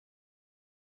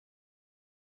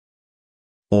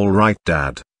Alright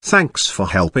Dad, thanks for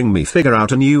helping me figure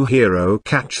out a new hero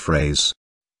catchphrase.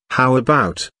 How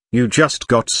about, you just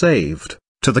got saved,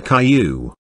 to the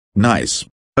Caillou? Nice.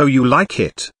 Oh, you like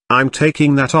it? I'm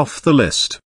taking that off the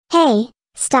list. Hey,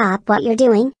 stop what you're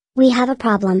doing, we have a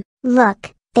problem.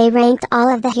 Look, they ranked all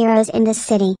of the heroes in this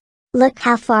city. Look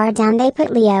how far down they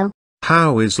put Leo.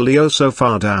 How is Leo so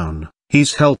far down?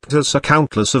 He's helped us a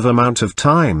countless of amount of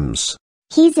times.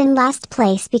 He's in last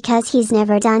place because he's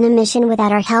never done a mission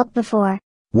without our help before.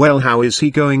 Well, how is he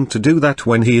going to do that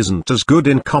when he isn't as good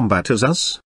in combat as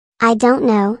us? I don't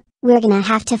know, we're gonna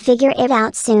have to figure it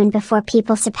out soon before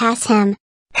people surpass him.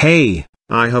 Hey,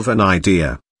 I have an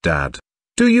idea, Dad.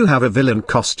 Do you have a villain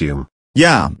costume?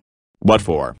 Yeah. What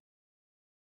for?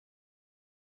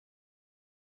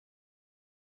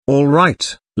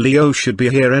 Alright, Leo should be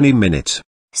here any minute.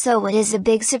 So what is the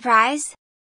big surprise?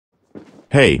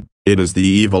 Hey, it is the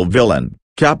evil villain,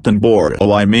 Captain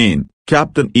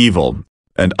Captain Evil.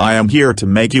 And I am here to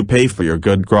make you pay for your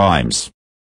good crimes.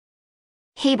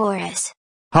 Hey Boris.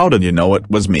 How did you know it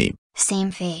was me?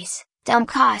 Same face, dumb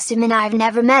costume, and I've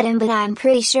never met him, but I'm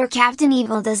pretty sure Captain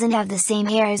Evil doesn't have the same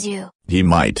hair as you. He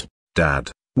might.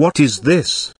 Dad, what is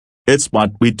this? It's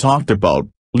what we talked about,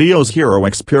 Leo's hero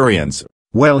experience.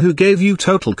 Well, who gave you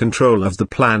total control of the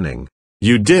planning?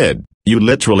 You did. You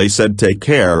literally said take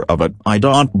care of it. I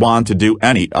don't want to do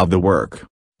any of the work.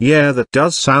 Yeah, that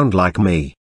does sound like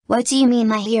me. What do you mean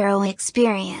my hero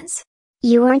experience?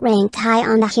 You weren't ranked high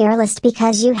on the hero list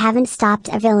because you haven't stopped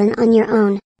a villain on your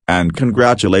own. And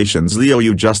congratulations Leo,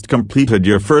 you just completed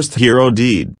your first hero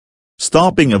deed.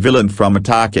 Stopping a villain from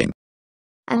attacking.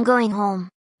 I'm going home.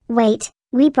 Wait,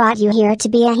 we brought you here to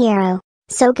be a hero.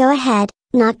 So go ahead,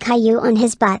 knock Caillou on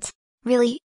his butt.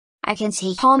 Really? I can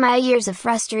take all my years of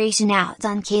frustration out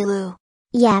on Caillou.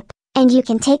 Yep, and you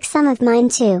can take some of mine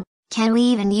too. Can we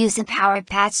even use a power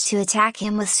patch to attack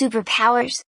him with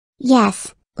superpowers?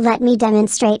 Yes, let me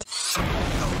demonstrate.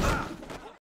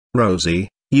 Rosie,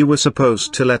 you were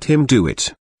supposed to let him do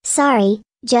it. Sorry,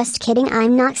 just kidding,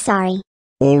 I'm not sorry.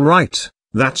 Alright,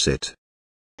 that's it.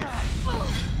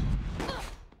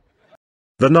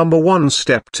 The number one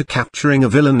step to capturing a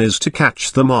villain is to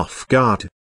catch them off guard.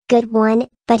 Good one,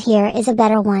 but here is a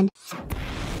better one.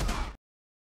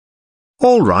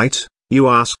 Alright, you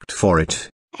asked for it.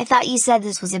 I thought you said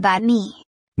this was about me.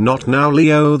 Not now,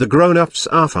 Leo, the grown-ups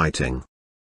are fighting.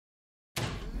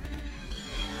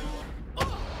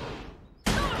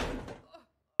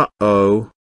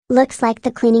 Uh-oh. Looks like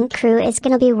the cleaning crew is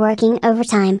gonna be working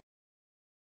overtime.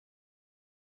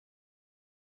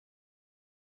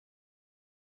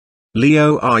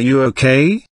 Leo, are you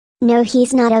okay? No,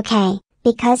 he's not okay,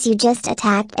 because you just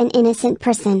attacked an innocent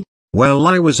person. Well,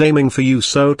 I was aiming for you,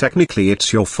 so technically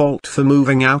it's your fault for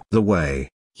moving out the way.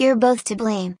 You're both to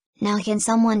blame. Now can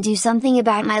someone do something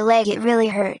about my leg? It really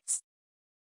hurts.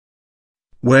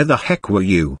 Where the heck were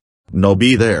you? No,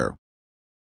 be there.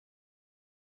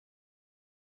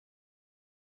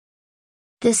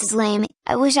 This is lame.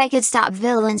 I wish I could stop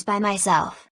villains by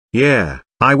myself. Yeah,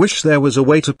 I wish there was a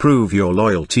way to prove your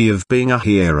loyalty of being a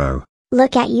hero.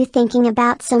 Look at you thinking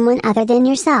about someone other than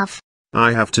yourself.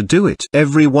 I have to do it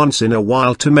every once in a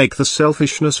while to make the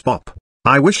selfishness pop.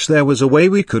 I wish there was a way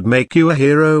we could make you a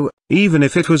hero, even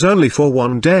if it was only for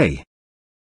one day.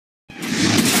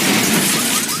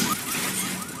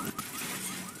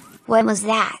 What was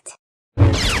that?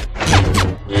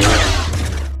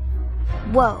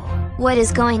 Whoa, what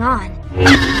is going on?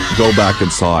 Go back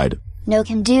inside. No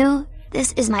can do,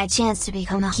 this is my chance to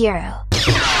become a hero.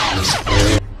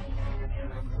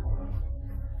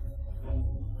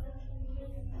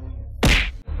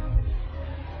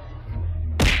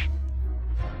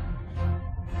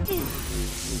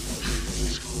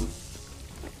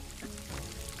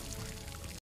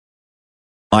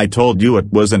 I told you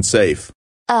it wasn't safe.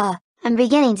 I'm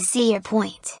beginning to see your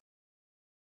point.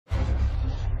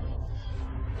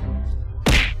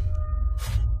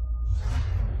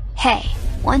 Hey,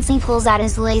 once he pulls out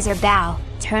his laser bow,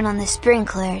 turn on the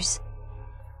sprinklers.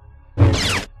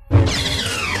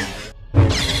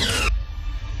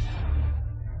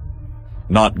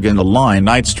 Not gonna lie,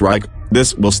 Night Strike,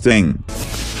 this will sting.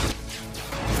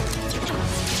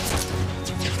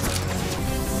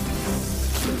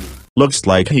 Looks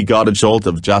like he got a jolt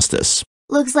of justice.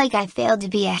 Looks like I failed to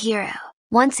be a hero,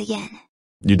 once again.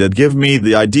 You did give me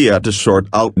the idea to short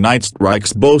out Night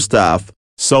Strike's bow staff,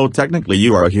 so technically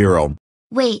you are a hero.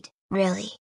 Wait, really?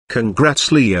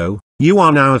 Congrats, Leo, you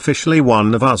are now officially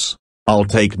one of us. I'll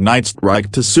take Night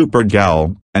Strike to Super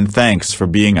Gal, and thanks for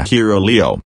being a hero,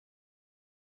 Leo.